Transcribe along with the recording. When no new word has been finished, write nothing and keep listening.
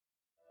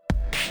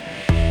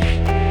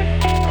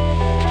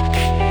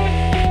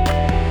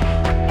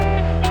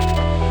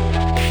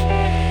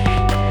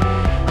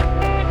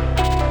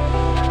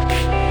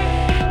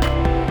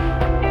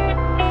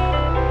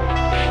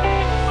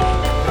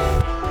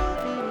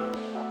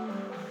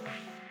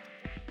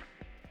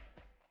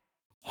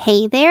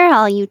Hey there,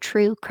 all you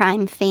true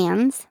crime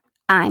fans.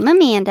 I'm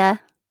Amanda,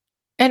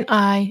 And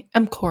I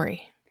am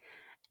Corey.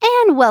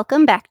 and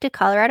welcome back to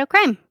Colorado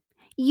Crime.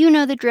 You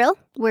know the drill.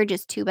 We're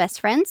just two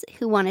best friends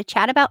who want to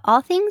chat about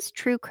all things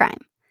true crime.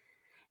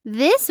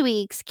 This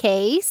week's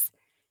case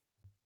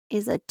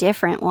is a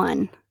different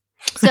one.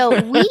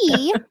 So,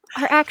 we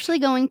are actually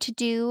going to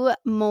do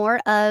more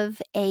of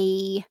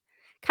a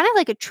kind of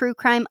like a true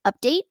crime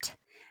update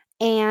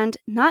and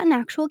not an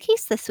actual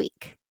case this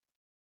week.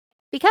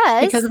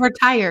 Because we're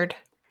tired.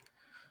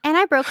 And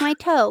I broke my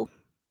toe.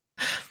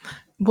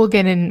 We'll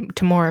get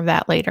into more of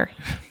that later.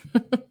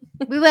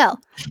 We will.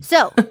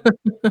 So,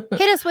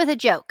 hit us with a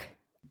joke.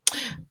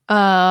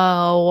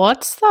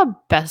 What's the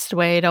best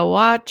way to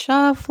watch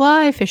a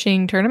fly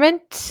fishing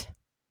tournament?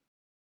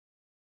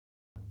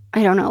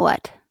 I don't know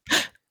what.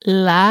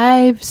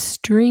 Live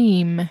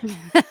stream.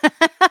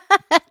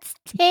 That's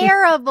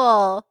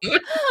terrible.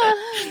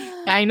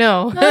 I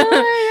know. Oh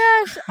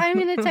my gosh. I'm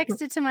going to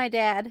text it to my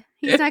dad.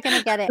 He's not going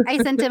to get it. I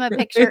sent him a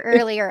picture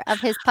earlier of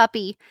his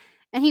puppy,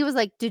 and he was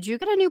like, "Did you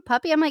get a new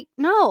puppy?" I'm like,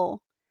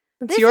 "No,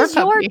 It's this your is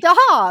your puppy.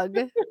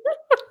 dog."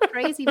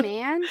 Crazy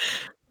man.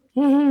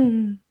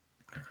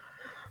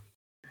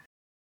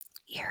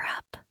 You're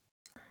up.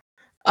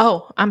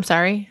 Oh, I'm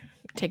sorry.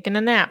 Taking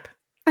a nap.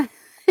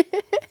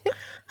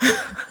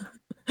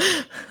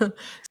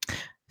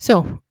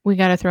 So we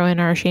got to throw in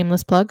our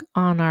shameless plug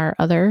on our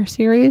other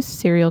series,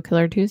 Serial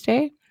Killer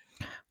Tuesday.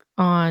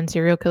 On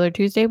Serial Killer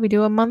Tuesday, we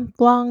do a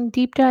month-long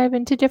deep dive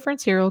into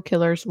different serial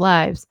killers'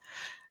 lives.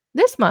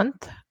 This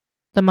month,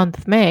 the month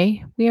of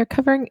May, we are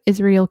covering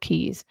Israel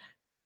Keyes.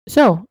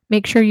 So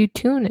make sure you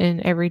tune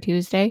in every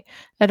Tuesday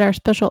at our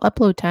special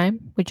upload time,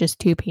 which is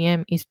 2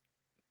 p.m.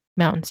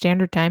 Mountain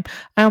Standard Time.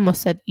 I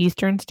almost said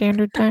Eastern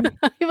Standard Time.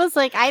 He was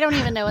like, "I don't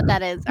even know what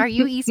that is. Are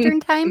you Eastern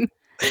time?"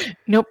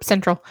 Nope,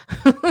 Central.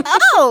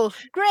 Oh,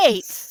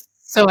 great.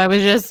 So I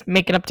was just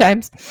making up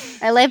times.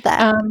 I love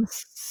that.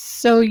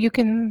 So you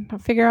can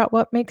figure out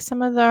what makes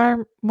some of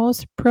our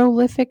most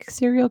prolific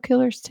serial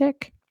killers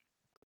tick.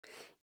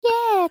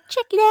 Yeah,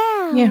 check it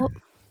out. Yeah.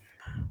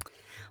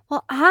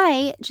 Well,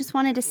 I just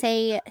wanted to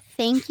say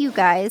thank you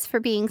guys for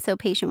being so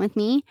patient with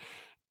me.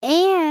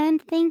 And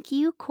thank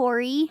you,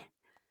 Corey.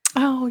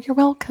 Oh, you're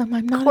welcome.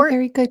 I'm not a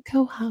very good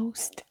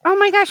co-host. Oh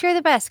my gosh, you're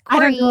the best. I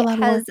don't do Corey a lot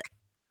of work.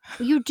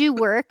 You do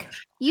work.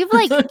 You've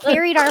like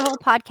carried our whole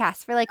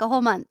podcast for like a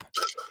whole month.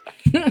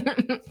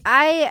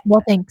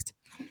 Well, thanks.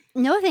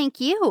 No, thank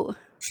you.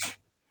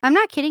 I'm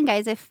not kidding,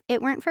 guys. If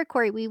it weren't for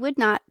Corey, we would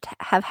not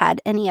have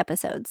had any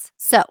episodes.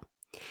 So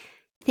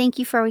thank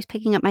you for always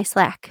picking up my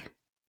slack.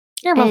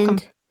 You're welcome.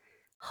 And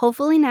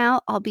hopefully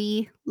now I'll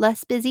be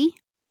less busy,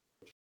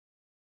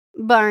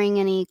 barring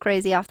any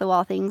crazy off the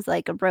wall things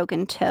like a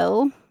broken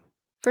toe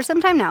for some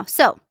time now.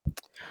 So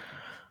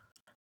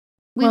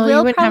you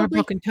wouldn't have a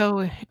broken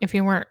toe if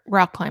you weren't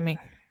rock climbing.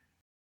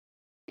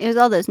 It was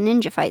all those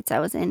ninja fights I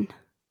was in.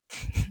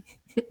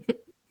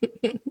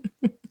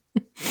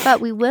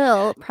 But we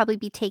will probably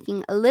be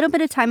taking a little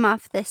bit of time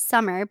off this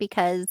summer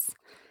because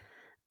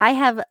I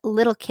have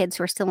little kids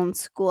who are still in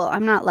school.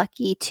 I'm not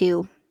lucky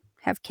to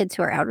have kids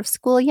who are out of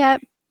school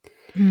yet.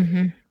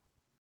 Mm-hmm.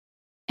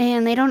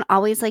 And they don't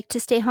always like to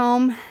stay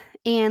home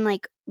and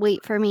like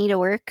wait for me to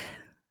work.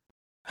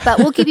 But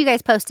we'll keep you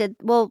guys posted.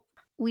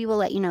 We will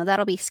let you know.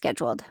 That'll be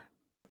scheduled.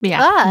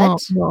 Yeah,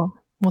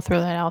 we'll throw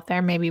that out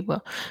there. Maybe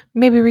we'll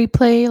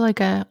replay like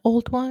a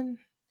old one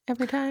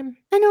every time.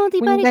 An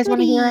oldie when you guys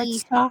want to hear goodie.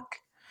 it talk.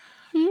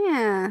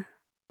 Yeah.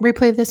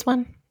 Replay this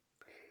one.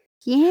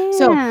 Yeah.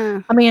 So,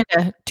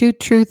 Amanda, 2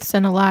 truths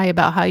and a lie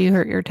about how you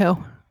hurt your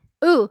toe.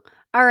 Ooh.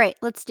 All right.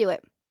 Let's do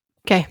it.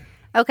 Okay.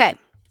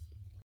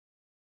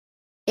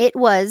 It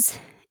was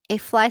a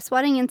fly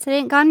swatting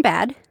incident gone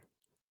bad.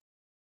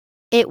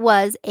 It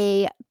was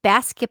a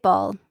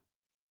basketball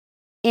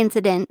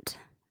incident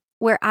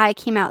where I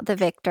came out the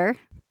victor.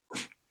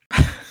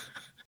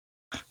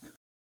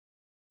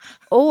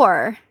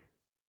 Or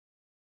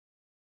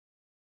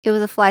it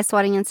was a fly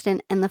swatting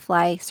incident and the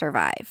fly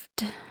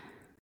survived.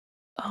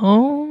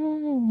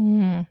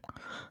 Oh.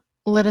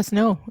 Let us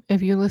know.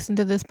 If you listen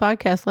to this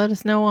podcast, let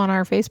us know on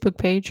our Facebook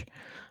page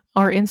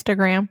or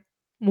Instagram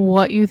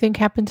what you think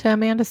happened to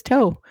Amanda's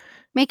toe.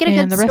 Make it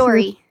a good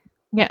story.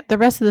 The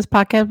rest of this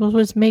podcast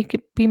was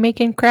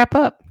making crap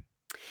up.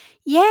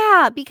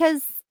 Yeah,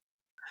 because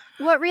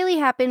what really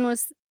happened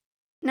was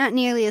not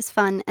nearly as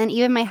fun. And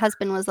even my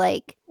husband was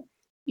like,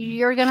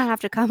 "You're going to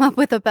have to come up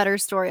with a better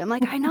story." I'm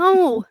like, "I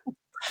know."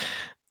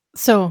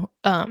 So,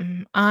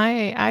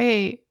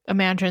 I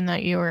imagine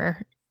that you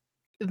were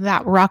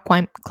that rock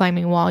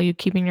climbing wall you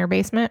keep in your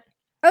basement.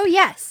 Oh,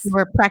 yes. You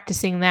were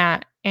practicing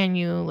that and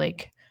you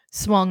like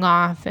swung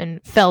off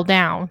and fell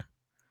down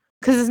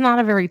because it's not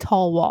a very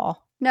tall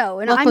wall. No,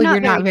 and Luckily, I'm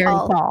you're not very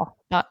tall.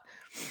 But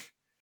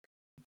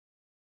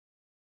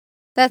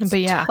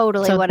yeah,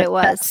 totally what it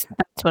was.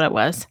 That's what it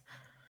was.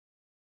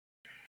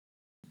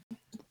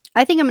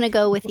 I think I'm going to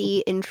go with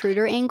the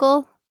intruder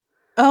angle.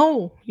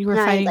 Oh, you were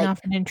fighting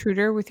off an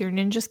intruder with your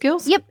ninja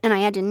skills? Yep, and I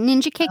had to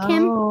ninja kick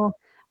him.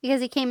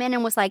 because he came in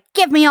and was like,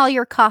 "Give me all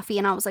your coffee."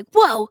 And I was like,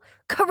 "Whoa,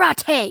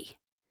 karate."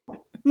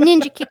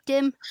 Ninja kicked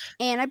him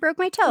and I broke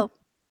my toe.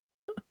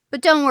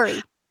 But don't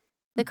worry.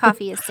 The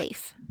coffee is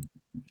safe.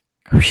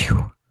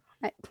 Phew.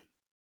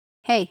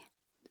 Hey,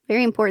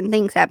 very important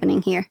things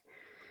happening here.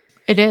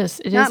 It is.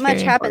 It Not is much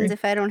very happens important.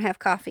 if I don't have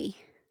coffee.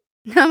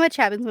 Not much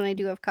happens when I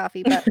do have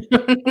coffee, but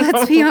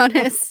let's be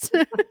honest.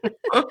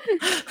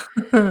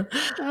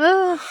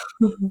 Ugh.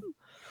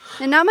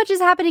 And not much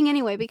is happening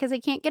anyway because I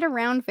can't get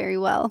around very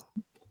well.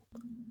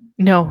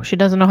 No, she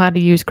doesn't know how to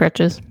use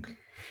crutches.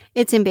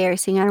 It's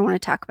embarrassing. I don't want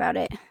to talk about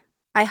it.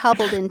 I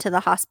hobbled into the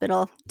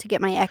hospital to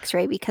get my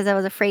x-ray because I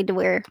was afraid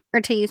to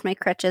use my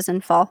crutches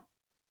and fall.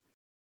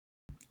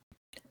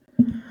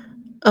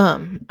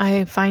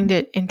 I find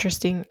it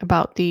interesting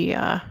about the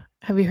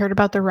have you heard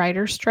about the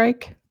writer's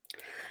strike?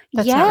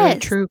 That's not really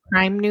Yes. true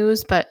crime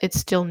news, but it's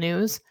still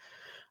news.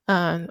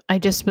 I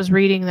just was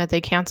reading that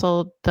they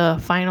canceled the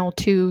final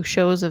 2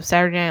 shows of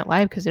Saturday Night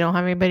Live because they don't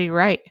have anybody to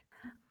write.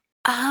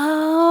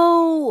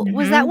 Oh,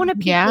 was that one of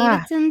Pete Yeah.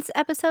 Davidson's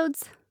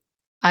episodes?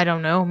 I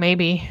don't know,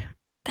 maybe.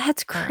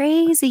 That's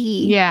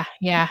crazy. Yeah.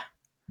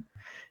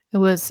 It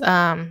was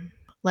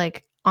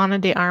like Ana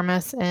de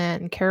Armas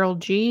and Carol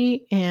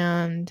G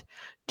and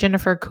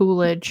Jennifer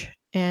Coolidge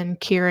and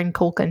Kieran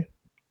Culkin.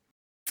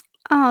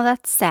 Oh,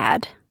 that's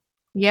sad.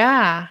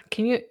 Yeah.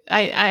 Can you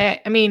I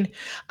mean,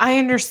 I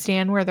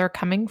understand where they're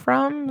coming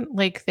from.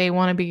 Like they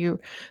want to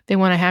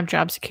have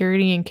job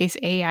security in case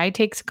AI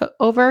takes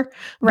over,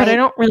 but I Right.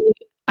 don't really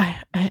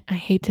I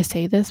hate to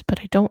say this, but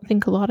I don't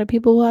think a lot of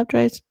people will have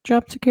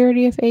job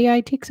security if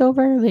AI takes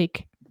over.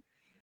 Like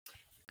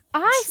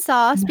I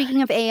saw,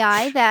 speaking of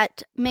AI,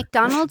 that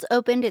McDonald's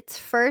opened its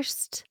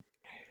first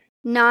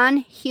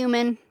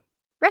non-human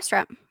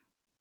restaurant.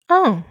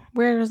 oh,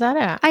 where is that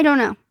at? I don't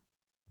know.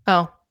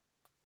 Oh,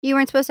 You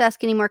weren't supposed to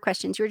ask any more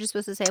questions. You were just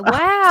supposed to say, oh,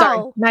 sorry,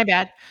 "Wow." my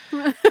bad.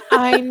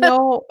 I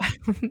know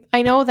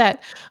I know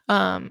that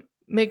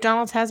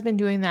McDonald's has been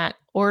doing that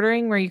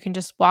ordering where you can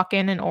just walk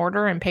in and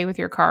order and pay with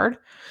your card,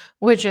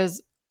 which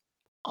is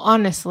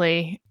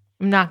honestly,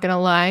 I'm not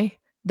gonna lie,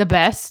 the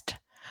best.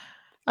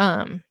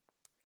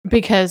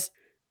 Because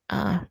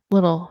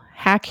little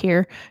hack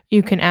here,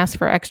 you can ask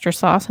for extra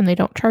sauce and they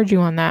don't charge you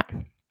on that.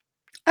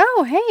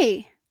 Oh,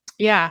 hey.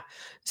 Yeah.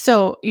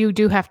 So you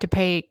do have to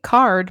pay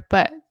card,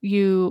 but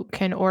you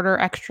can order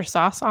extra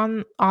sauce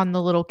on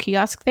the little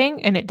kiosk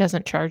thing and it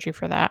doesn't charge you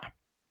for that.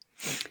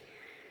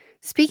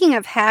 Speaking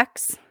of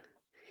hacks,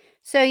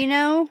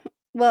 so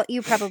well,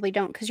 you probably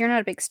don't because you're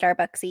not a big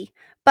Starbucksy.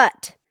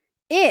 But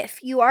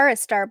if you are a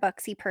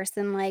Starbucksy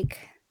person, like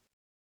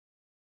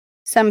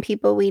some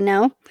people we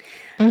know,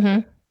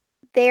 Mhm.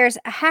 there's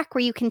a hack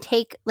where you can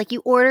take, like,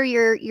 you order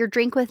your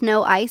drink with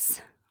no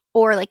ice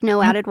or like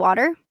no added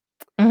water,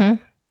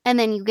 Mhm. and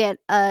then you get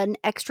an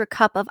extra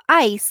cup of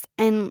ice,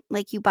 and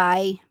like you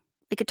buy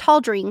like a tall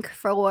drink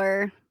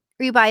or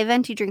you buy a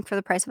venti drink for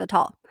the price of a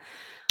tall.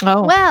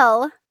 Oh.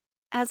 Well,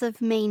 as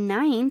of May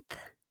 9th,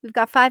 we've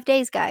got 5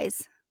 days,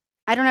 guys.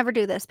 I don't ever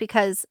do this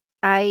because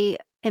I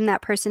am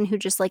that person who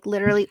just like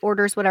literally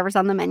orders whatever's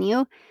on the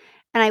menu,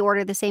 and I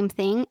order the same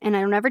thing, and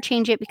I don't ever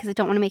change it because I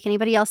don't want to make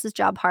anybody else's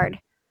job hard.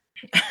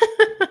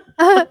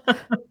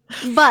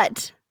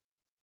 But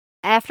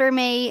after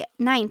May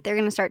 9th, they're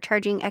going to start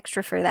charging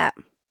extra for that.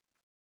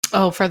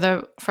 Oh, for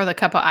the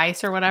cup of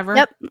ice or whatever?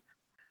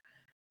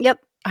 Yep.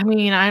 I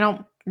mean, I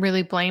don't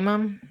really blame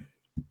them.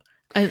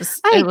 I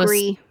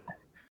agree.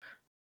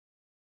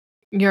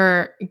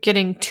 You're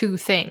getting 2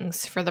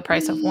 things for the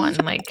price of 1,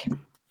 like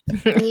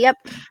Yep.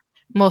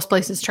 most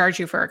places charge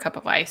you for a cup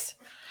of ice.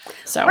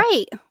 So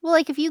Right. Well,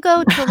 like if you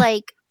go to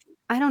like,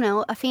 I don't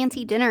know, a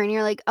fancy dinner and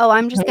you're like, "Oh,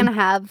 I'm going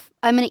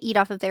to eat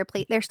off of their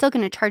plate." They're still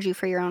going to charge you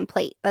for your own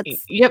plate.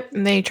 Yep,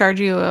 and they charge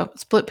you a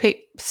split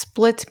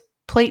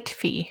plate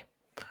fee.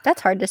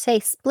 That's hard to say.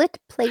 Split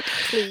plate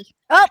fee.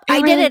 Oh,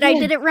 I did it. I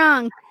did it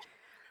wrong.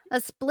 A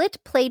split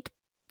plate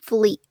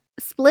fee.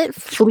 Split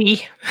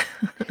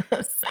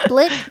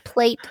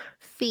plate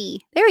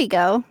fee. There you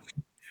go.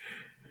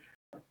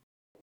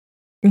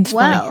 It's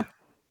Well, funny.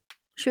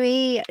 should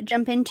we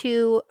jump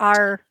into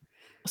our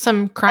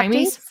Some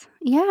crimies? updates?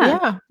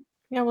 Yeah.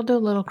 Yeah, we'll do a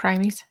little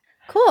crimies.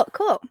 Cool.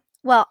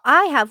 Well,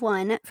 I have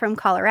one from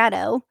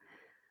Colorado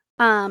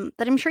that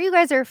I'm sure you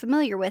guys are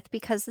familiar with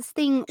because this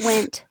thing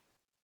went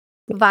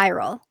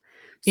viral.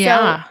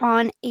 Yeah. So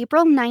on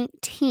April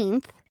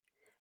 19th,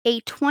 a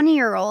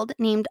 20-year-old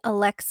named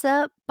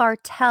Alexa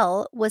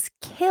Bartel was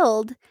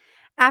killed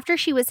after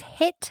she was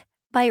hit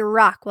by a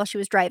rock while she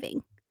was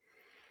driving.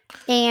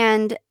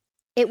 And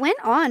it went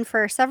on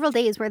for several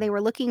days where they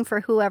were looking for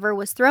whoever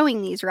was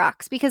throwing these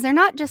rocks because they're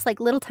not just like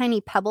little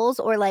tiny pebbles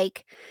or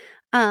like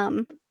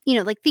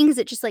like things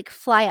that just like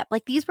fly up.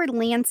 Like these were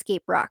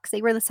landscape rocks.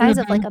 They were the size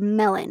of like a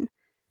melon.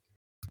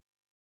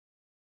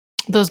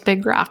 Those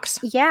big rocks.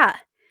 Yeah.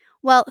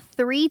 Well,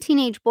 3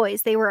 teenage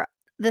boys,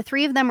 the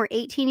 3 of them were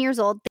 18 years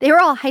old. They were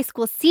all high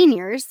school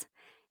seniors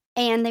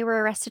and they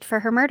were arrested for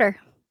her murder.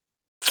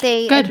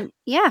 Good.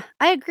 Yeah,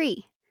 I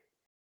agree.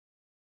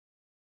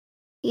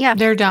 Yeah.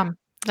 They're dumb.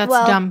 That's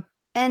Well, dumb.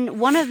 And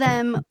one of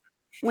them,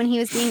 when he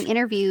was being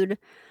interviewed,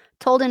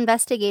 told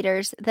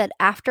investigators that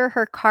after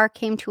her car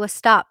came to a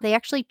stop, they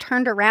actually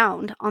turned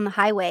around on the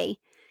highway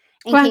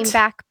and came What?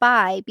 back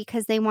by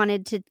because they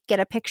wanted to get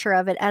a picture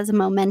of it as a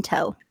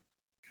memento.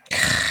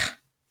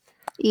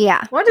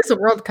 Yeah. What is the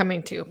world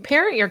coming to?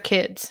 Parent your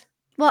kids.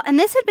 Well, and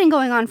this had been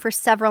going on for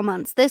several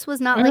months. This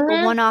was not like a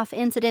Mhm. one-off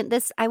incident.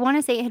 I want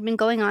to say it had been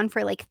going on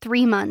for like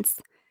 3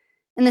 months.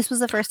 And this was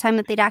the first time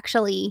that they'd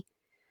actually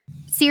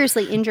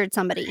seriously injured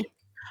somebody.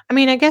 I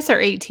mean, I guess they're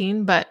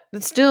 18, but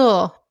it's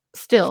still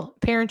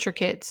parent your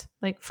kids,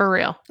 like for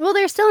real. Well,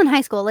 they're still in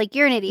high school. Like,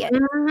 you're an idiot.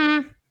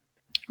 Mhm.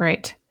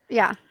 Right.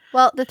 Yeah.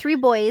 Well, the 3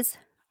 boys,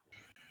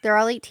 they're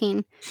all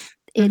 18.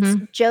 It's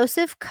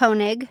Joseph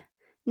Koenig,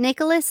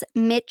 Nicholas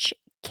Mitch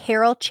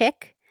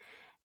Carolchick,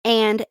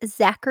 and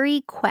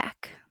Zachary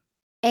Quack.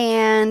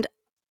 And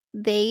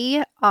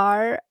they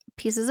are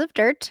pieces of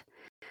dirt.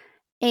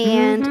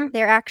 And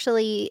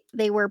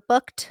they were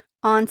booked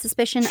on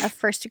suspicion of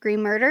first-degree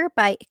murder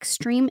by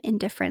extreme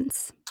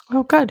indifference.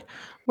 Oh, good.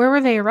 Where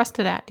were they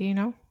arrested at? Do you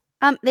know?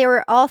 They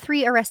were all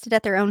 3 arrested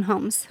at their own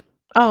homes.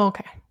 Oh,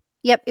 okay.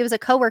 Yep, it was a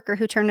coworker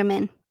who turned them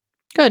in.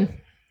 Good.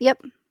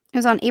 Yep, it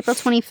was on April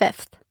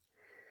 25th.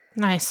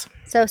 Nice.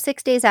 So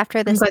 6 days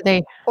after this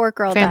they poor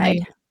girl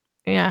died.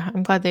 Yeah,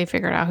 I'm glad they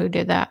figured out who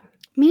did that.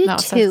 Me That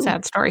was too. a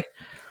sad story.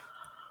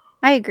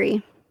 I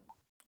agree.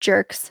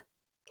 Jerks.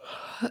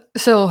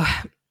 So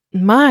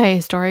my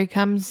story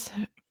comes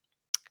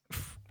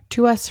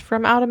to us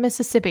from out of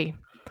Mississippi,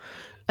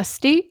 a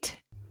state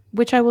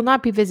which I will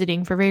not be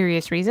visiting for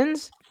various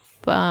reasons.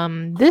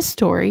 This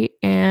story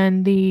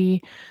and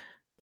the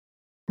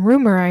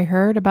rumor I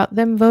heard about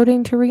them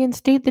voting to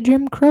reinstate the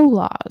Jim Crow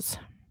laws.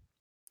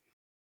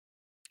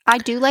 I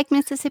do like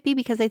Mississippi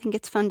because I think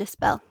it's fun to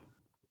spell.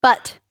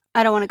 But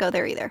I don't want to go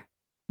there either.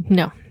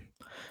 No.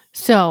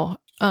 So,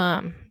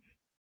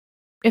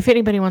 if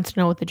anybody wants to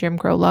know what the Jim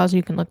Crow laws,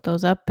 you can look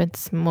those up.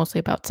 It's mostly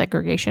about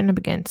segregation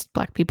against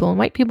Black people and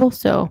white people,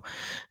 so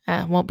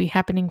won't be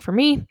happening for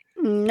me.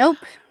 Nope.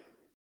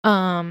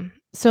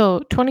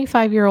 So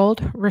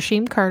 25-year-old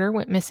Rasheem Carter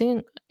went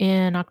missing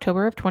in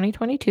October of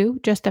 2022,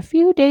 just a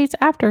few days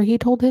after he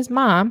told his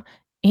mom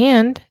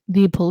and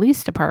the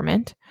police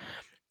department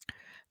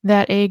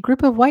that a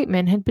group of white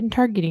men had been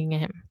targeting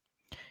him.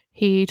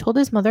 He told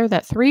his mother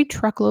that 3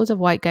 truckloads of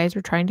white guys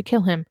were trying to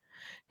kill him.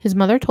 His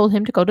mother told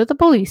him to go to the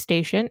police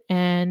station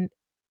and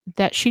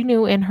that she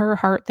knew in her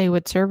heart they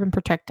would serve and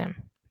protect him.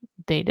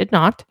 They did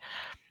not.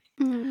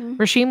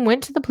 Rasheem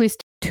went to the police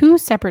 2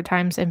 separate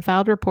times and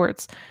filed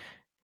reports.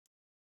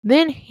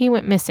 Then he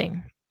went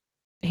missing.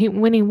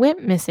 When he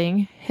went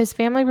missing, his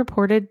family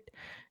reported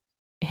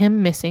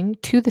him missing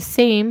to the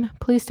same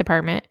police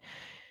department,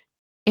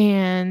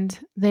 and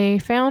they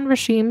found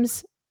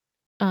Rasheem's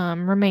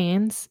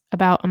remains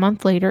about a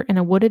month later in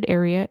a wooded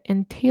area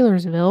in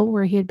Taylorsville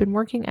where he had been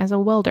working as a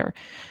welder.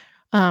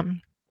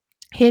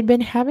 He had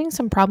been having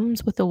some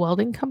problems with the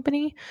welding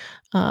company.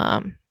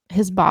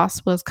 His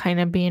boss was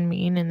kind of being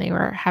mean and they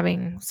were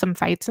having some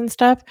fights and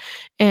stuff.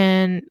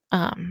 And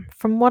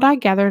from what I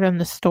gathered on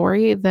the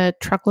story, the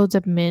truckloads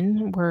of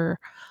men were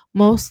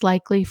most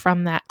likely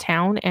from that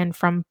town and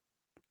from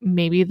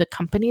maybe the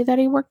company that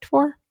he worked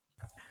for.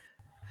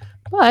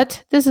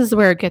 But this is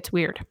where it gets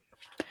weird.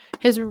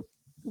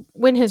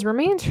 When his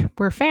remains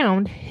were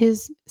found,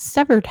 his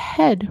severed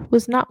head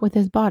was not with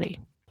his body.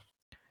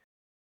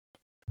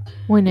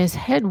 When his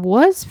head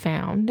was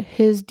found,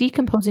 his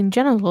decomposing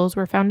genitals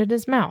were found in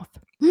his mouth.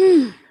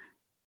 And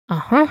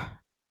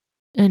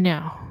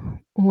now,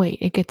 wait,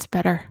 it gets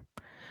better.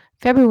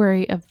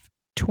 February of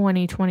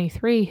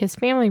 2023, his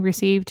family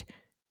received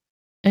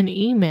an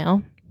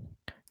email,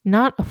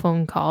 not a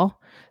phone call,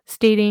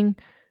 stating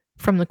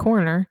from the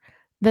coroner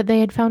that they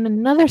had found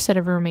another set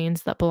of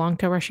remains that belonged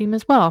to Rasheem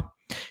as well.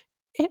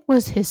 It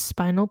was his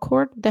spinal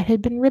cord that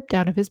had been ripped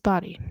out of his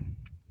body.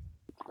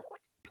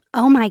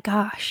 Oh my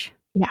gosh.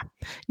 Yeah.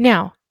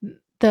 Now,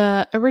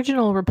 the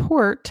original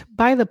report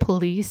by the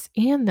police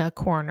and the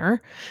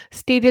coroner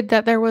stated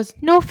that there was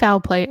no foul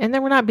play and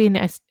there would not be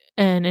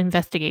an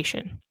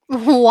investigation.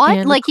 What?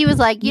 And like he was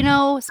like,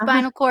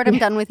 spinal cord, I'm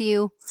done with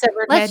you.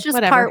 Severed Let's head, just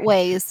whatever. part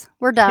ways.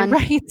 We're done.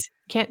 Right.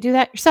 Can't do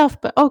that yourself,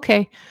 but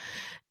okay.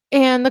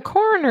 And the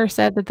coroner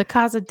said that the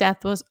cause of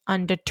death was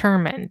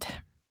undetermined.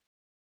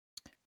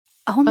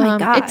 Oh my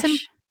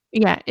gosh.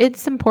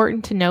 It's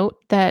important to note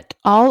that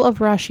all of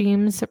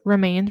Rasheem's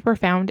remains were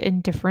found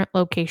in different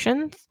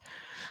locations.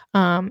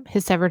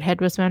 His severed head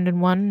was found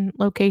in one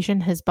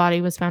location. His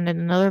body was found in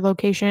another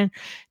location.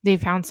 They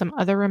found some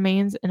other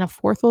remains in a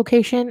 4th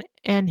location,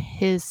 and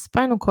his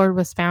spinal cord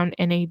was found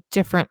in a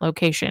different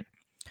location.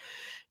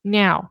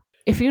 Now,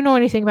 if you know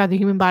anything about the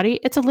human body,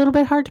 it's a little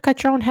bit hard to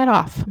cut your own head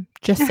off.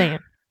 Just saying.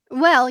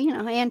 Well,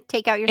 and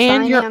take out your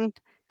spine and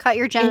cut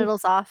your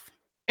genitals off.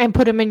 And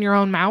put them in your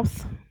own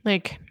mouth.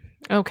 Like,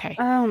 okay.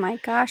 Oh my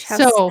gosh, how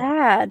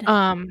sad.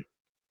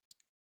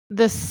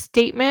 The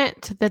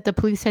statement that the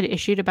police had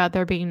issued about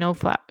there being no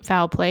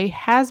foul play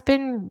has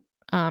been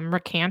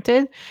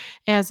recanted,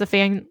 as the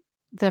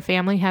the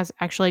family has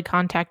actually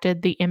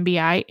contacted the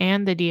NBI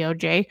and the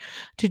DOJ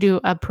to do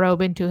a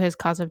probe into his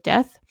cause of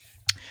death.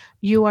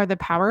 You Are the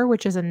Power,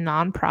 which is a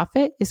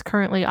nonprofit, is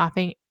currently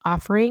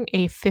offering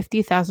a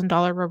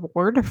 $50,000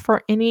 reward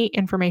for any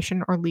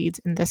information or leads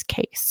in this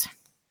case.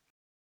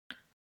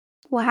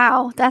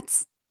 Wow,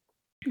 that's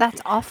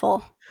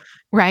awful.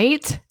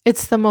 Right?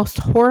 It's the most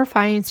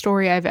horrifying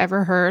story I've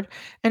ever heard.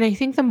 And I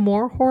think the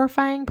more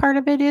horrifying part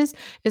of it is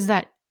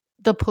that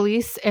the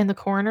police and the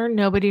coroner,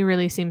 nobody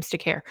really seems to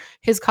care.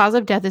 His cause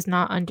of death is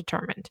not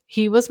undetermined.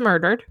 He was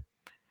murdered.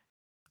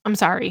 I'm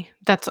sorry.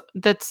 That's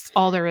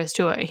all there is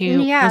to it. He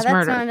was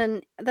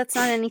murdered. That's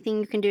not anything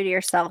you can do to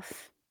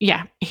yourself.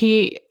 Yeah.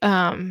 He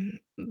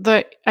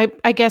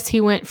I guess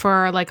he went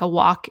for like a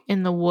walk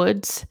in the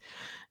woods,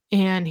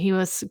 and he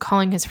was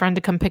calling his friend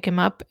to come pick him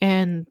up,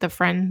 and the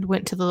friend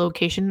went to the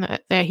location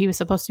that he was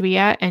supposed to be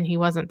at, and he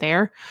wasn't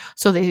there.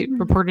 So they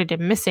reported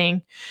him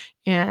missing,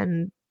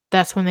 and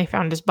that's when they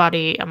found his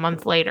body a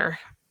month later.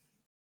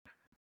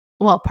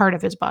 Well, part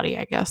of his body,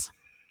 I guess.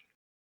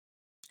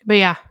 But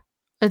yeah,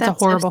 it's a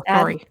horrible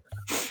story.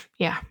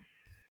 Yeah.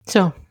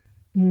 So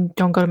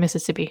don't go to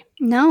Mississippi.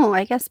 No,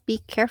 I guess be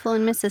careful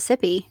in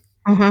Mississippi.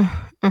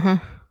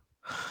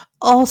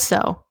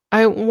 Also,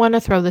 I want to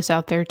throw this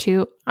out there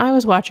too. I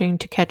was watching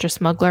To Catch a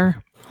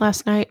Smuggler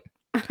last night.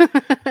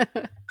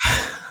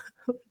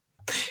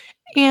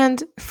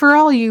 And for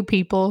all you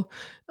people,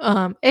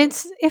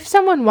 it's if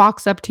someone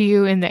walks up to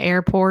you in the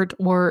airport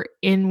or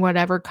in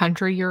whatever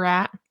country you're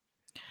at,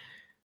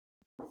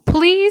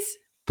 please,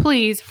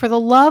 for the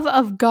love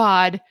of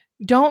God,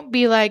 don't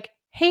be like,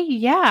 hey,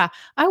 yeah,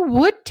 I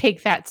would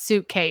take that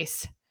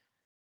suitcase.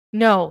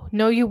 No,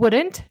 you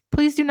wouldn't.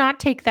 Please do not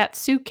take that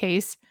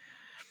suitcase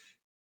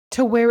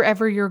to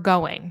wherever you're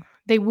going.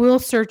 They will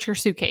search your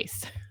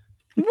suitcase.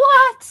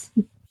 What?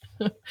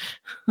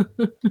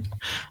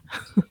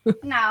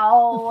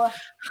 No.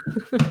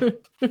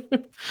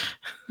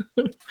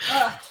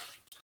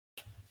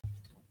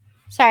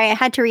 Sorry, I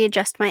had to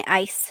readjust my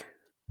ice.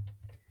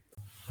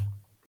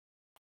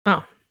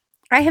 Oh.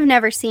 I have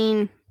never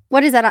seen.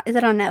 What is that? Is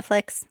it on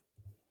Netflix?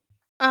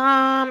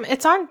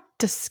 It's on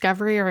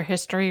Discovery or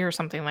History or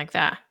something like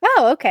that.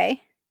 Oh,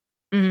 okay.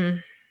 Mm-hmm.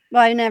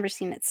 Well, I've never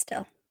seen it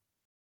still.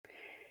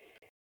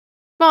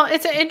 Well,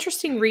 it's an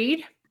interesting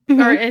read.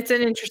 Mm-hmm. Or it's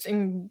an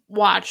interesting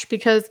watch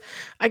because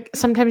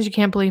sometimes you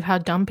can't believe how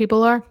dumb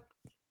people are.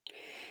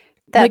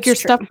 That's like your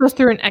true. stuff goes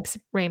through an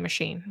X-ray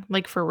machine,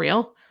 like for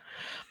real.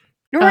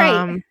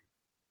 Right.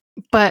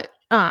 But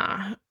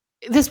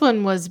this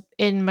one was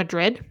in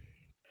Madrid.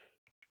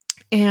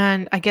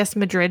 And I guess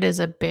Madrid is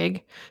a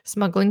big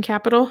smuggling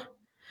capital.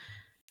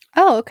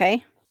 Oh,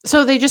 okay.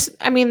 So they just,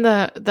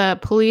 the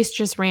police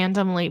just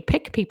randomly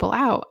pick people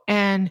out,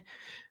 and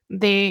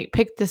they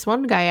picked this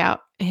one guy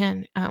out,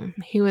 and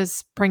he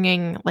was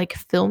bringing like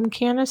film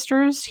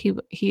canisters.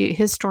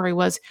 His story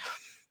was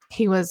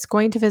he was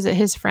going to visit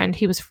his friend.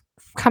 He was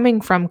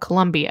coming from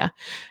Colombia,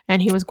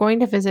 and he was going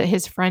to visit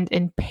his friend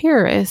in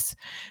Paris,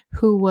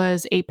 who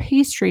was a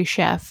pastry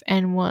chef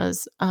and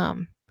was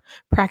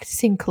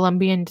practicing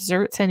Colombian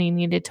desserts, and he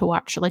needed to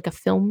watch like a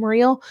film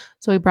reel.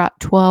 So he brought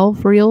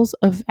 12 reels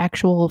of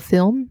actual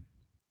film,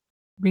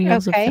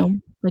 reels of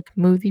film, like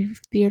movie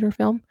theater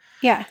film.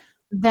 Yeah.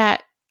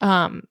 That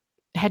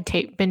had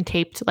been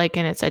taped, like,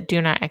 and it said "Do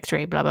not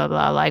X-ray," blah blah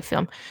blah, live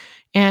film.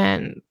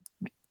 And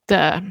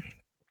the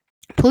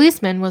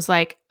policeman was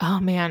like, "Oh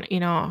man,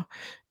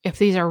 if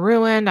these are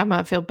ruined, I'm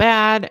gonna feel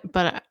bad,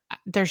 but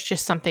there's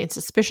just something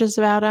suspicious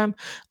about them."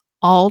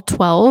 All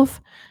 12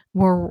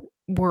 were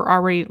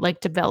already like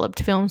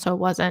developed film, so it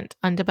wasn't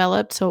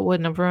undeveloped, so it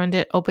wouldn't have ruined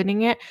it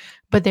opening it,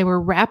 but they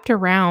were wrapped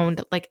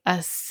around like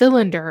a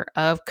cylinder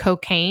of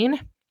cocaine.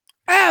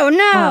 Oh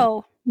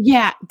no.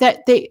 Yeah,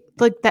 that they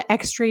like the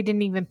X-ray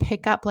didn't even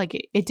pick up, like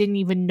it didn't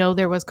even know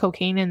there was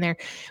cocaine in there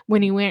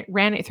when he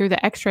ran it through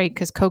the X-ray,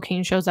 because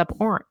cocaine shows up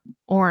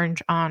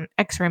orange on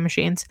X-ray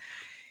machines.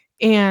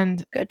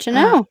 And good to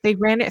know. They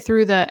ran it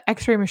through the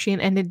X-ray machine,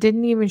 and it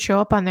didn't even show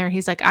up on there.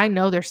 He's like, I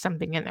know there's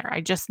something in there.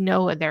 I just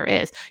know there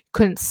is.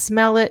 Couldn't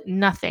smell it,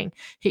 nothing.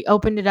 He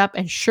opened it up,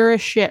 and sure as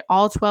shit,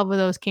 all 12 of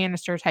those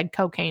canisters had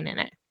cocaine in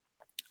it.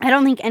 I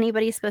don't think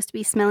anybody's supposed to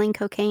be smelling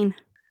cocaine.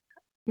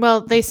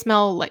 Well, they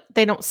smell like,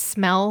 they don't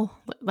smell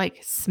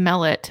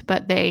it,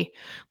 but they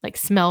like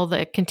smell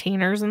the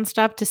containers and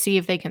stuff to see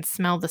if they can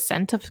smell the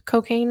scent of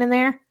cocaine in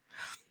there.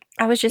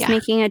 I was just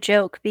making a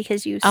joke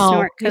because you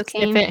snort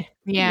cocaine.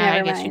 Yeah,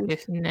 I guess you do.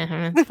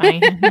 No, that's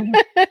fine.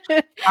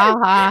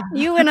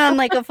 You went on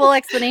like a full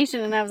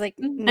explanation, and I was like,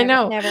 I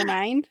know. Never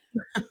mind.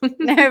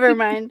 Never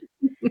mind.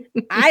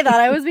 I thought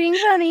I was being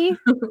funny.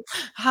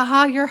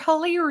 Haha, you're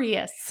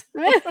hilarious.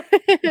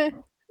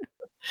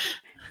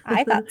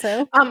 I thought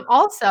so.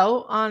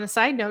 Also, on a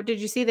side note, did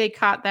you see they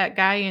caught that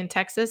guy in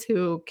Texas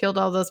who killed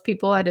all those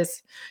people at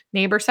his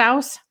neighbor's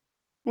house?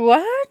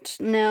 What?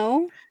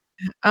 No.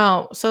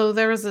 Oh, so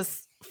there was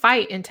this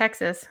fight in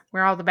Texas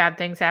where all the bad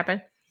things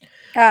happen.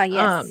 Ah,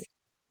 yes.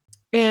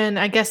 And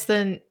I guess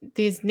then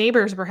these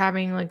neighbors were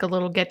having like a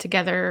little get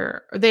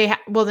together. The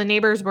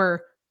neighbors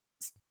were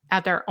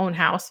at their own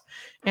house.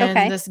 And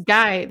Okay. this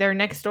guy, their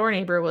next door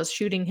neighbor, was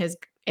shooting his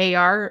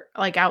AR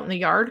like out in the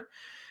yard.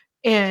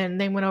 And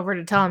they went over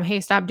to tell him,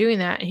 hey, stop doing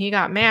that. And he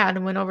got mad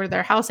and went over to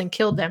their house and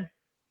killed them.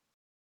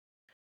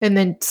 And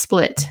then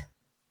split.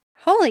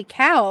 Holy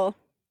cow.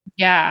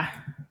 Yeah.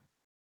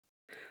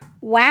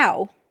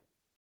 Wow.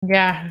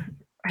 Yeah.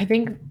 I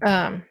think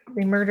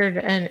they murdered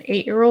an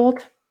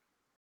 8-year-old.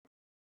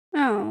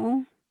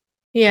 Oh.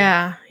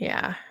 Yeah.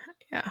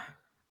 It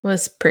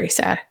was pretty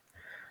sad.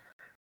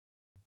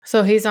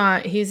 So he's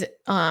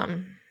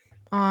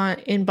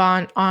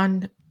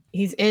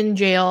in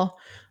jail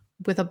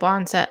with a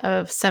bond set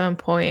of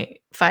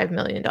 $7.5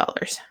 million.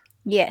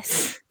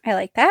 Yes. I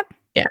like that.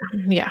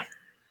 Yeah.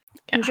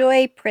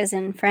 Enjoy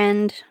prison,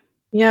 friend.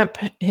 Yep.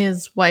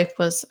 His wife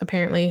was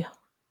apparently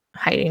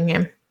hiding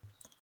him.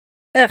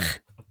 Ugh.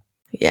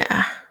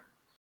 Yeah.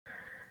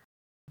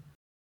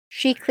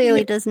 She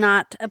clearly does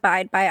not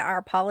abide by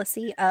our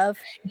policy of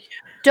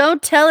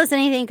don't tell us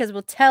anything because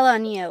we'll tell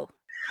on you.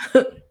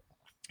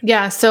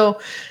 Yeah.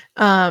 So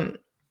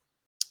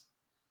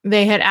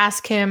they had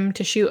asked him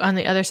to shoot on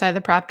the other side of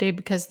the property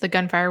because the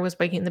gunfire was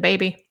waking the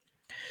baby.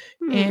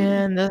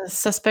 And the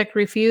suspect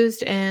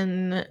refused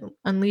and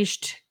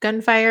unleashed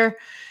gunfire.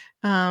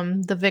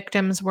 The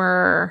victims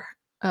were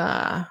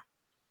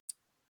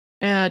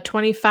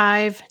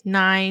 25,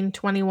 9,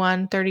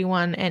 21,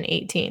 31, and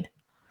 18.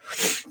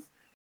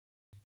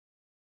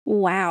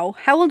 Wow.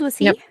 How old was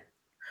he? Yep.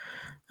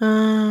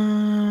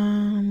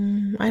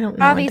 I don't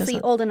know. Obviously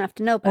old enough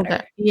to know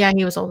better. Yeah,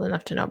 he was old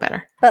enough to know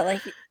better. But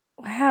like,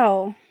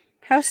 wow.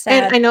 How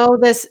sad. And I know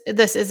this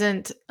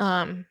isn't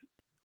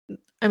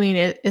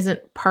it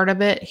isn't part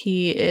of it.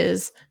 He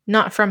is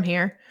not from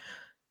here.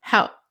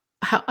 How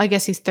I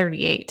guess he's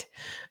 38.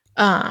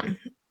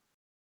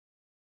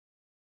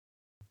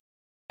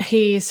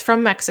 He's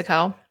from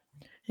Mexico.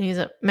 He's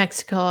a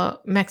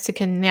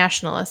Mexican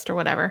nationalist or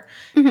whatever.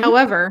 Mhm.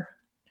 However,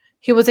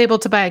 he was able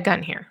to buy a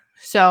gun here.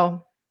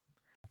 So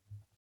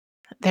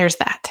there's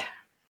that.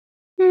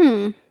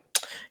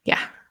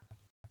 Yeah.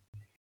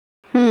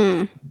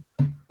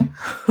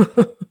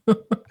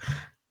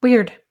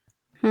 Weird.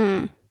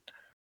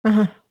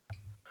 Uh-huh.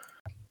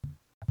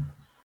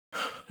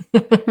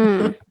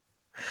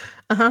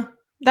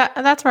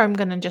 That's where I'm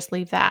gonna just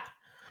leave that.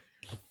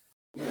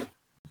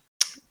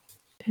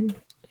 And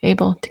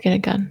able to get a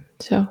gun.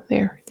 So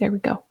there we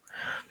go.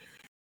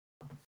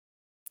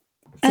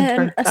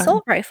 An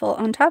assault rifle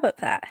on top of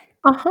that.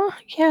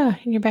 Yeah,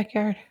 in your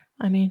backyard.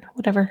 I mean,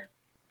 whatever.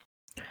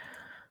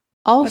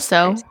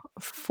 Also,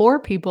 4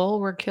 people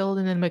were killed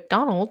in a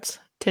McDonald's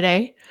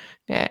today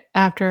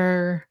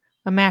after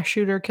a mass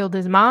shooter killed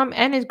his mom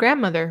and his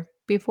grandmother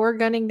before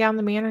gunning down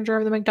the manager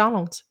of the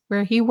McDonald's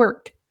where he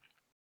worked.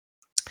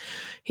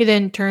 He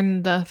then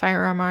turned the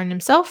firearm on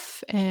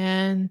himself,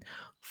 and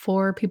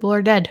 4 people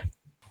are dead.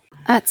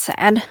 That's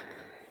sad.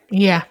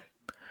 Yeah.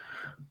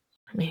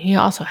 I mean, he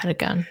also had a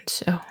gun,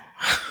 so.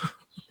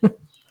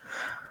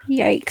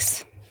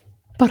 Yikes.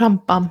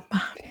 Ba-dum-bum.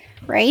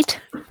 Right?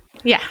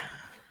 Yeah.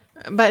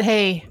 But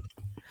hey,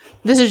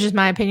 this is just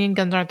my opinion.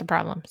 Guns aren't the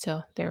problem.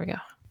 So there we go.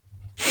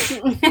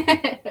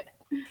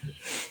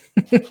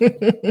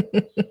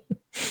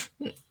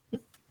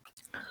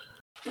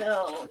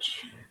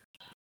 Ouch.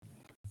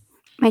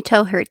 My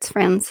toe hurts,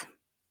 friends.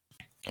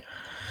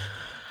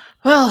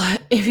 Well,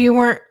 if you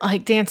weren't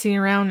like dancing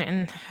around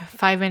in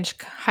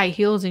 5-inch high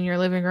heels in your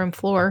living room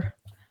floor.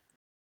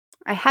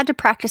 I had to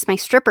practice my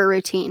stripper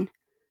routine.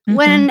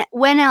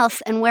 When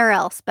else and where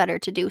else better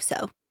to do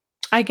so?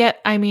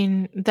 I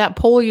mean, that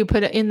pole you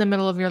put in the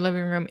middle of your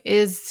living room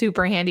is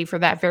super handy for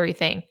that very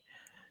thing.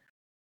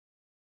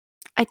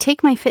 I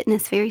take my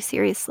fitness very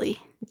seriously.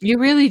 You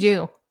really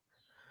do.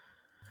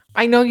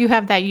 I know you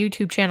have that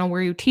YouTube channel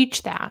where you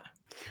teach that.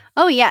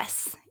 Oh,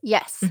 yes.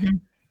 Yes.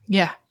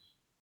 Yeah.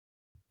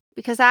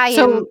 Because I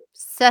am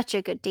such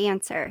a good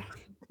dancer.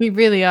 You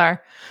really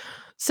are.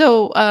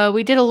 So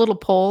we did a little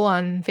poll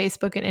on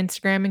Facebook and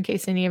Instagram in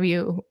case any of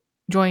you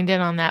joined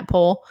in on that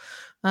poll.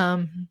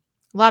 A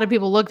lot of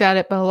people looked at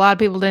it, but a lot of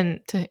people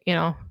didn't,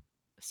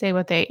 say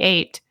what they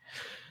ate.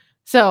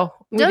 So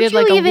we Don't did you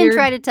like even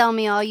try to tell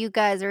me all you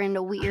guys are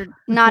into weird,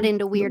 not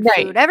into weird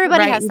food.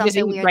 Everybody has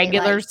something weird.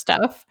 Regular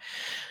stuff.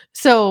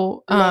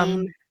 So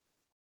lame.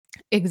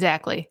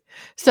 Exactly.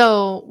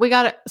 So we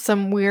got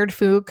some weird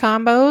food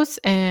combos,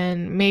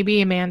 and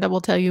maybe Amanda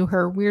will tell you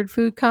her weird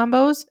food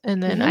combos,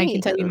 and then I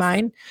can tell you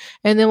mine,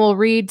 and then we'll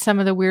read some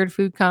of the weird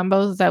food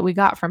combos that we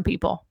got from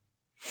people.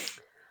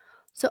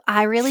 So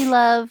I really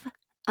love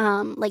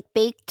like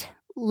baked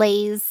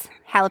Lay's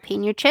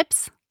jalapeno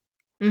chips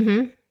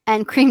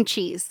and cream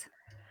cheese.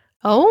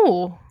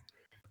 Oh.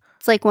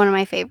 It's like one of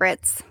my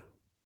favorites.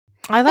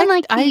 I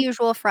like the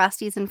usual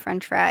Frosties and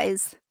French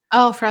fries.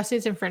 Oh,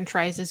 Frosties and French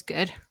fries is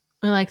good.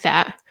 I like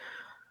that.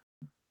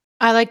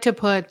 I like to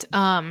put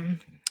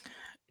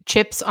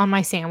chips on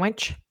my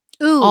sandwich.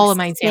 Ooh, all of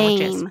my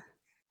sandwiches.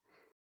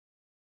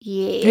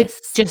 Yes.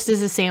 It's just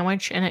as a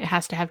sandwich, and it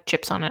has to have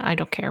chips on it. I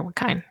don't care what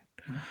kind.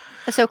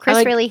 So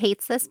Chris really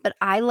hates this, but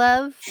I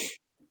love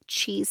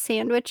cheese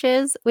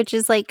sandwiches, which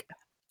is like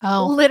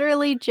Oh,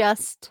 Literally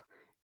just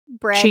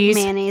bread, cheese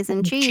mayonnaise, and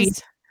and cheese.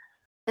 cheese.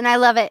 And I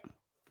love it.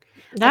 I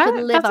could That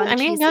live doesn't. on I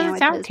mean, it cheese doesn't sound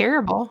sandwiches.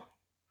 terrible.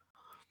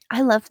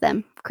 I love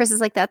them. Chris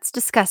is like, that's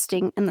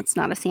disgusting, and that's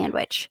not a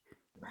sandwich.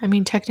 I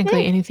mean,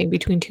 technically, Eh. anything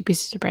between two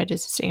pieces of bread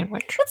is a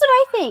sandwich. That's what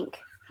I think.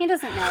 He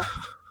doesn't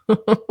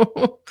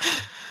know.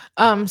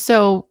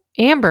 So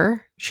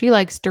Amber, she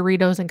likes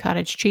Doritos and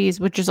cottage cheese,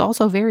 which is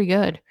also very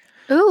good.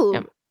 Ooh,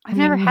 I I've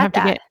never you had have to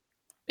that.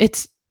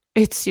 get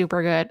it's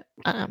super good.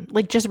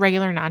 Like just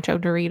regular nacho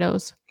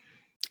Doritos.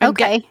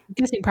 Okay.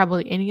 Guessing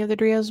probably any of the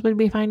Doritos would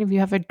be fine if you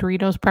have a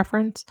Doritos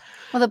preference.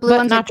 Well, the blue But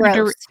ones are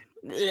gross.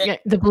 yeah,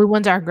 the blue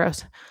ones are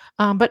gross.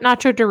 But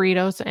nacho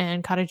Doritos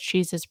and cottage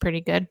cheese is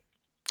pretty good.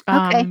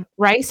 Okay.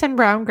 Rice and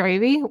brown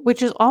gravy,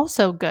 which is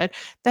also good.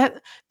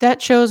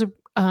 That shows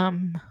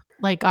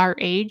like our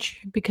age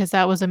because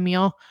that was a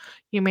meal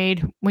you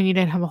made when you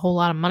didn't have a whole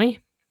lot of money.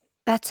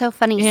 That's so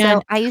funny. And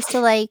So I used to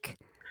like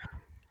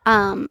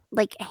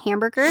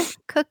hamburger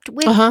cooked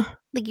with uh-huh,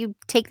 like you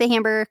take the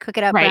hamburger, cook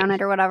it up, right. brown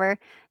it or whatever.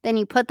 Then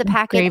you put the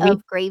packet Gravy.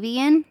 of gravy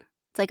in.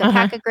 It's like a Uh-huh.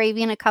 pack of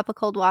gravy and a cup of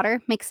cold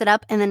water. Mix it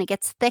up, and then it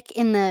gets thick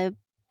in the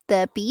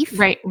beef.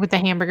 Right, with the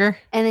hamburger.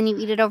 And then you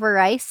eat it over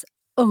rice.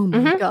 Oh my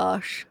Mhm.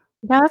 gosh.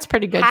 Yeah, that's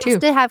pretty good Has too.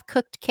 to have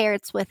cooked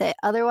carrots with it.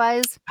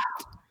 Otherwise,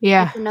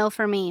 Yeah. it's a no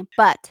for me.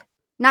 But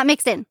not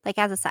mixed in, like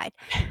as a side.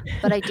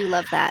 But I do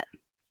love that.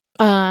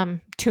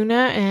 Tuna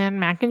and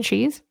mac and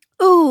cheese.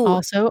 Ooh,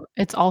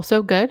 It's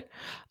also good.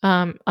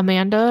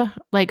 Amanda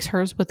likes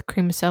hers with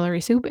cream of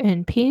celery soup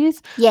and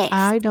peas. yes.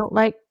 I don't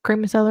like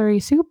cream of celery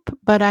soup,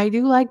 but I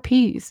do like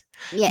peas.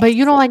 Yes. But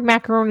you don't like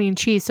macaroni and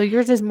cheese, so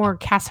yours is more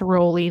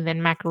casserole-y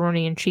than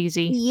macaroni and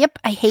cheesy. Yep,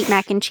 I hate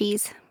mac and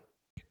cheese.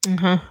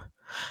 Uh-huh.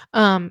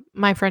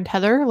 My friend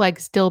Heather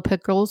likes dill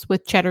pickles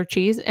with cheddar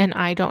cheese, and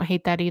I don't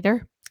hate that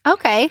either.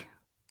 Okay.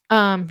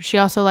 She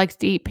also likes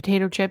to eat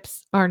potato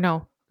chips, or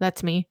no,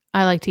 that's me.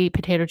 I like to eat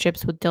potato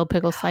chips with dill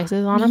pickle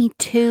slices on them. Me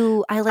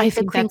too. I like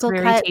the think that's crinkle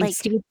very cut like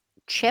tasty.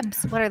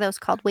 chips. What are those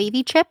called?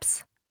 Wavy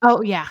chips?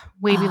 Oh yeah,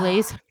 wavy Oh,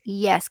 lays.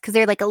 yes, because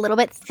they're like a little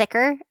bit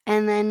thicker,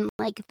 and then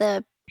like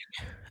the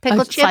A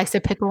pickle chip. slice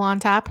of pickle on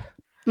top.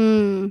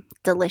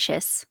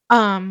 Delicious.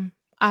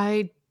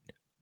 I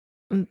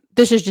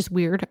this is just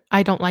weird.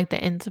 I don't like the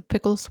ends of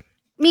pickles.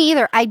 Me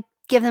either. I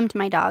give them to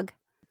my dog.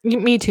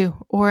 Me too.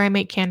 Or I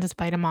make Candace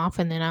bite them off,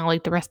 and then I'll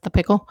eat the rest of the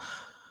pickle.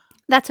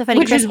 That's so funny.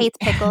 Which Chris is- hates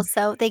pickles,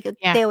 so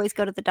Yeah. they always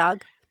go to the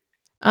dog.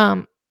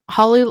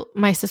 Holly,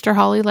 my sister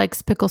Holly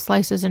likes pickle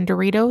slices and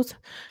Doritos.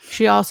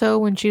 She also,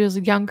 when she was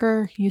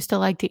younger, used to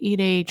like to eat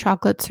a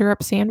chocolate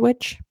syrup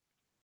sandwich.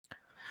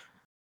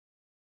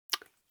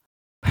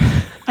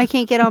 I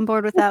can't get on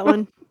board with that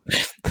one.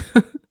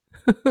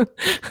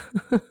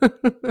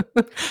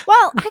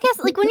 Well, I guess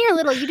like when you're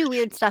little, you do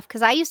weird stuff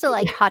because I used to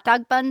like hot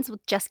dog buns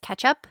with just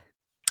ketchup.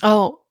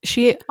 Oh,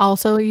 she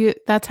also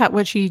that's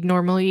what she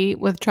normally eat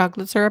with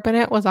chocolate syrup in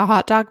it was a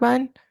hot dog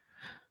bun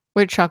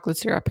with chocolate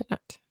syrup in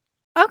it.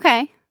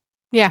 Okay.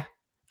 Yeah.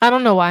 I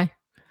don't know why.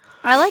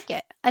 I like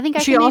it. I think I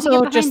She can maybe also get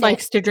behind just it.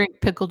 likes to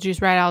drink pickle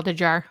juice right out of the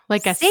jar,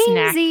 like a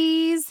snack.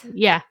 Samesies.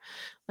 Yeah.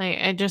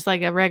 Like just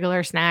like a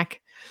regular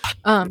snack.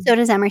 So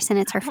does Emerson.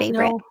 It's her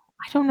favorite.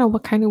 I don't know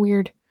what kind of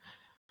weird.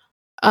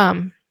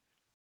 I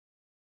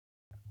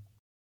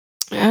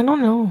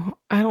don't know.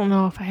 I don't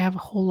know if I have a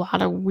whole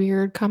lot of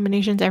weird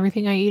combinations.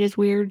 Everything I eat is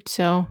weird,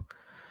 so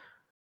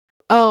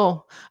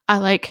I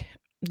like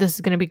this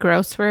is going to be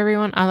gross for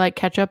everyone. I like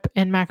ketchup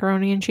and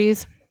macaroni and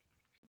cheese.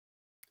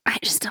 I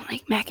just don't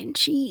like mac and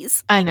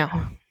cheese. I know.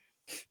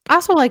 I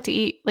also like to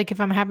eat like if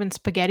I'm having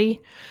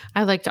spaghetti,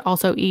 I like to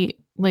also eat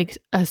like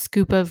a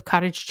scoop of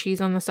cottage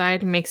cheese on the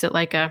side. It makes it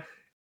like a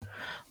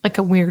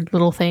weird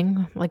little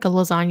thing, like a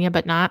lasagna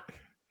but not.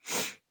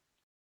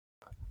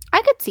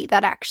 I could see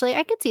that actually.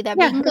 I could see that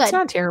being good. It's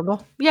not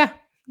terrible. Yeah,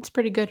 it's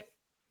pretty good.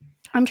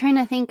 I'm trying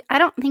to think. I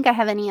don't think I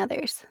have any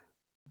others.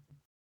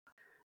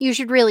 You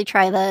should really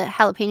try the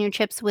jalapeno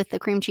chips with the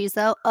cream cheese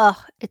though.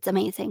 Oh, it's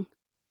amazing.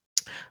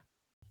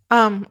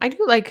 I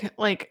do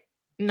like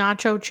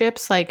nacho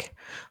chips, like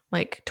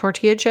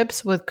tortilla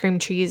chips with cream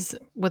cheese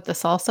with the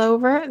salsa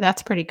over it.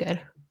 That's pretty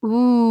good.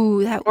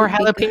 Ooh, that Or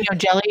would be jalapeno good.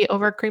 jelly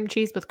over cream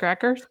cheese with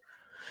crackers.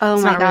 Oh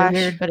It's my not gosh.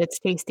 really weird, but it's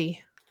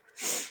tasty.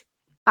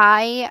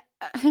 I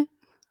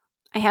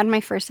had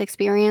my first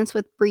experience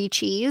with brie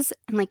cheese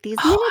and like these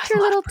miniature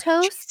little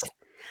toasts.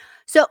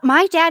 So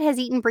my dad has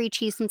eaten brie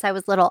cheese since I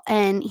was little,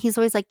 and he's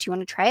always like, "Do you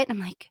want to try it?" I'm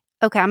like,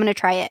 "Okay, I'm gonna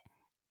try it."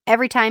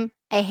 Every time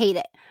I hate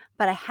it,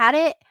 but I had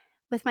it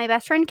with my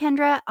best friend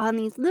Kendra on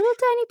these little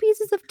tiny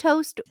pieces of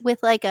toast with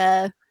like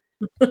I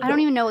don't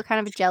even know what kind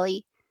of a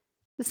jelly,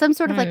 some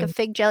sort of like a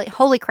fig jelly.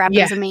 Holy crap,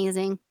 it was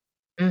amazing.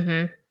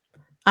 Mm-hmm.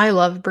 I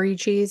love brie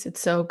cheese.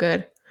 It's so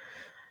good.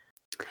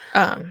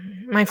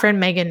 My friend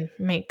Megan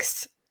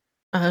makes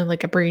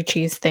like a brie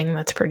cheese thing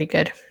that's pretty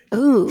good.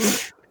 Ooh,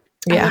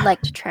 Yeah. I would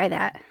like to try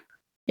that.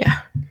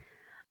 Yeah.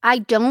 I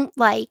don't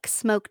like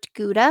smoked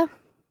Gouda.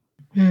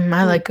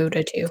 I like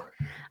Gouda too.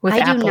 With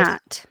apples. do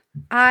not.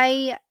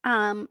 I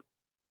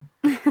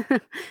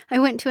I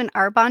went to an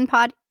Arbonne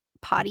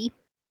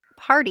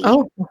party.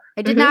 Oh,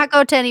 I did not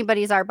go to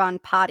anybody's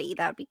Arbonne potty.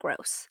 That would be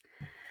gross.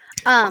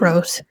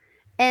 gross.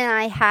 And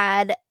I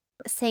had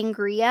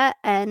sangria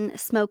and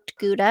smoked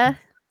Gouda.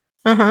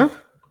 Uh-huh.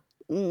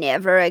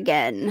 Never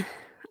again.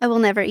 I will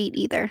never eat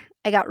either.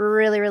 I got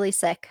really, really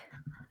sick.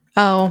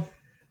 Oh.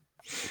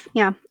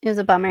 Yeah, it was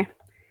a bummer.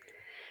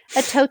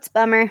 A totes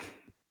bummer.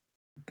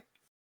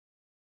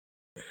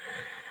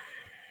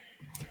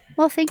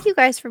 Well, thank you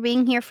guys for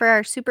being here for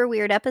our super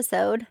weird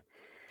episode.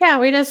 Yeah,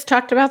 we just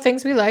talked about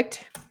things we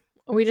liked.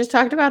 We just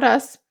talked about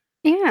us.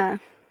 Yeah.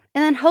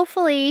 And then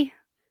hopefully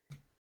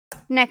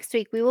next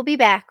week we will be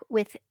back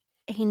with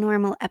a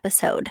normal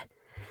episode.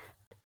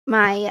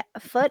 My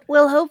foot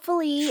will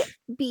hopefully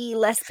be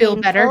less Feel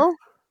painful. better.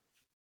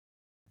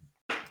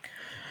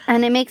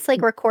 And it makes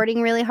like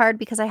recording really hard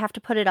because I have to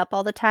put it up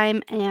all the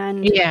time.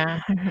 And Yeah.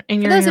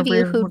 And you're those in of a you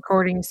weird who-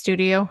 recording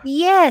studio.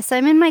 yes,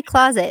 I'm in my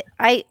closet.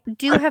 I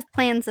do have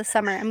plans this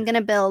summer. I'm going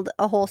to build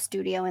a whole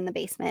studio in the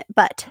basement.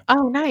 But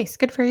Oh, nice.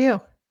 Good for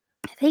you.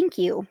 thank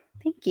you.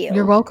 Thank you.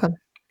 You're welcome.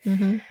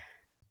 Mm-hmm.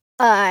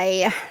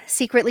 I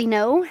secretly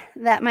know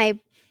that my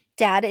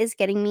dad is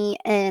getting me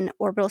an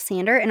orbital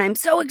sander, and I'm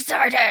so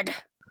excited.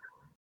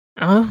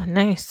 Oh,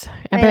 nice.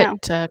 I I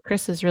bet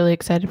Chris is really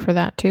excited for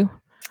that too.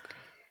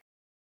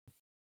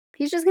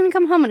 He's just gonna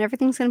come home and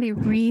everything's gonna be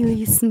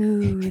really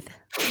smooth.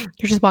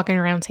 You're just walking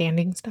around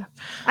sanding stuff.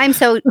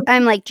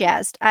 I'm like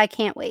jazzed. I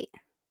can't wait.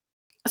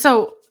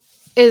 So,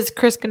 is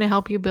Chris going to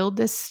help you build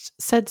this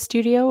said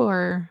studio,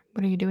 or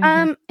what are you doing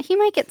here? He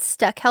might get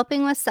stuck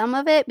helping with some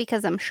of it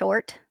because I'm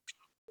short.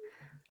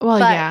 Well,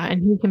 but- yeah,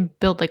 and he can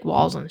build like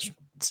walls and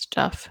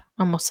stuff.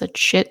 Almost said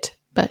shit,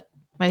 but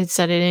I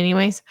said it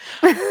anyways.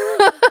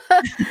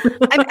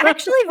 I'm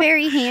actually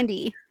very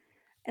handy,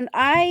 and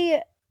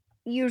I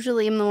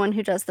usually am the one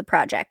who does the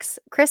projects.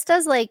 Chris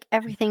does like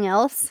everything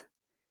else,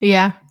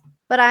 Yeah,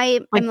 but I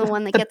am like the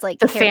one that gets like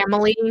the carried.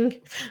 family.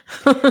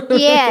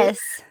 Yes,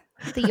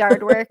 the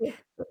yard work,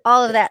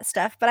 all of that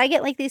stuff. But I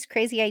get like these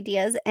crazy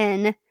ideas,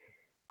 and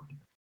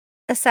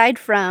aside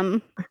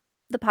from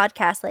the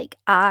podcast, like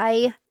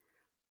I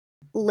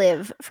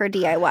live for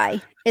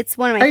DIY. It's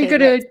one of my Are you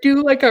favorites. gonna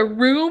do like a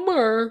room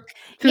or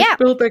just Yeah.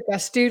 build like a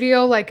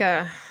studio, like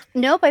a?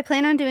 Nope, I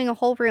plan on doing a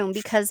whole room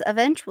because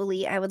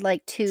eventually I would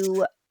like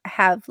to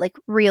have like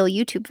real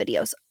YouTube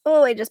videos.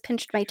 Oh, I just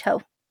pinched my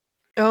toe.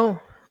 Oh,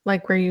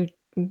 like where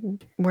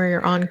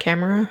you're on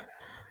camera.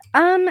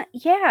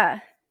 Yeah.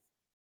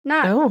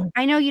 Not. Oh,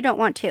 I know you don't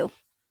want to.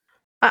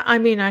 I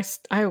mean,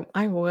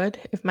 I would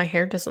if my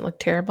hair doesn't look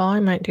terrible.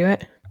 I might do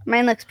it.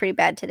 Mine looks pretty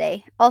bad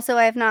today. Also,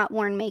 I have not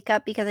worn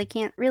makeup because I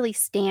can't really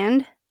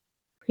stand.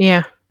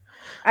 Yeah.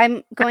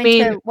 I'm going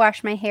mean- to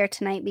wash my hair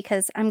tonight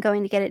because I'm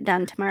going to get it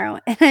done tomorrow,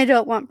 and I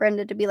don't want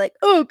Brenda to be like,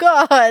 "Oh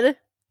God."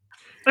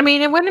 I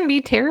mean, it wouldn't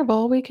be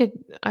terrible. We could.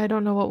 I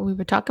don't know what we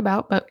would talk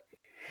about, but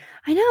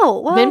I know.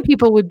 Well, then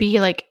people would be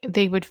like,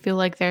 they would feel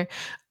like they're.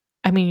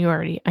 I mean,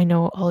 I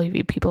know all of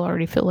you people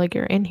already feel like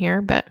you're in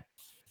here, but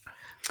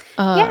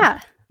yeah.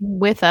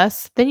 with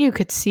us, then you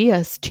could see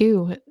us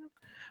too.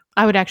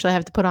 I would actually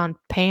have to put on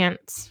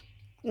pants.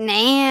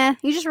 Nah,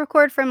 you just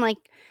record from like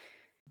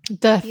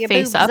The your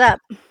face boobs up. up.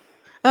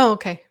 Oh,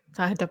 okay.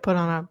 So I had to put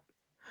on a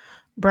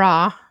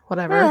bra,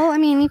 whatever. Well, I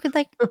mean, you could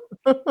like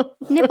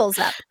nipples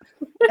up,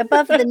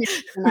 above the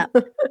nipples and up.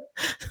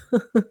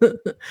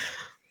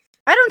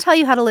 I don't tell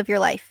you how to live your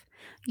life.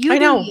 You I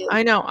do know. you.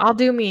 I know. I'll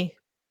do me.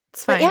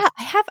 It's But fine. yeah,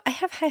 I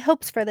have high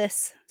hopes for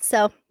this.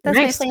 So that's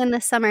Nice. my plan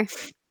this summer.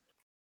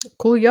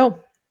 Cool, yo.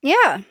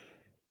 Yeah.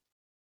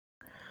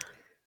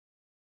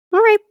 All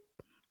right.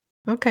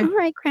 Okay. All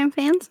right, Crime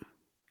fans.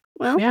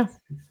 Well, Yeah.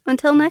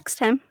 until next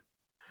time.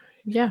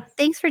 Yeah.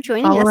 Thanks for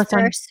joining Follow us us for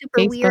on our super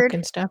Facebook weird.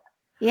 and stuff.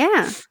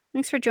 Yeah.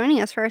 Thanks for joining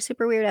us for our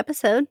super weird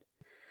episode.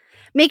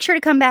 Make sure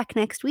to come back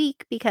next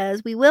week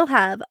because we will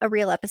have a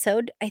real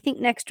episode. I think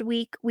next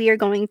week we are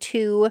going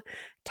to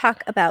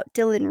talk about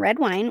Dylan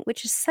Redwine,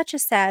 which is such a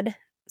sad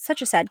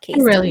case.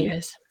 It really to me.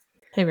 is.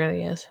 It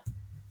really is.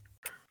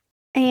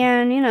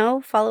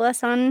 And, follow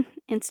us on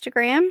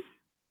Instagram,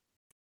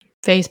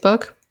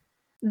 Facebook,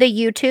 the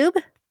YouTube.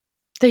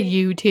 the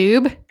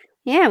YouTube.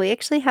 Yeah, we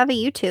actually have a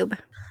YouTube.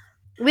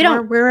 We or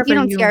don't wherever you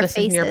don't you see our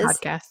listen to your faces.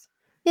 podcast.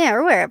 Yeah,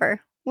 or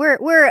wherever.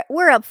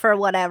 We're up for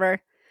whatever.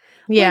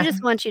 Yeah. We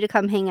just want you to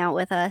come hang out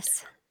with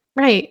us.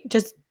 Right.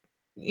 Just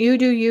you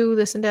do you,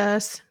 listen to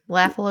us,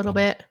 laugh a little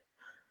bit.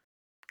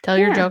 Tell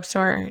your Yeah. jokes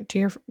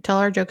tell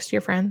our jokes to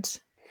your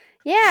friends.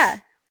 Yeah.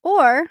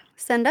 Or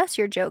send us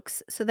your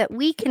jokes so that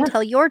we can Yeah.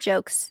 tell your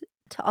jokes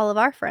to all of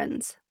our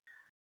friends.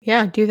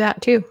 Yeah, do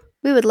that too.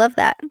 We would love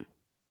that.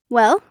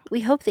 Well,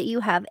 we hope that you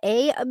have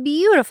a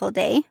beautiful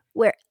day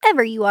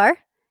wherever you are.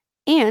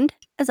 And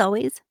as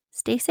always,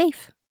 stay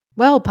safe.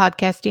 Well,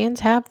 podcastians,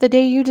 have the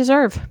day you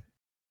deserve.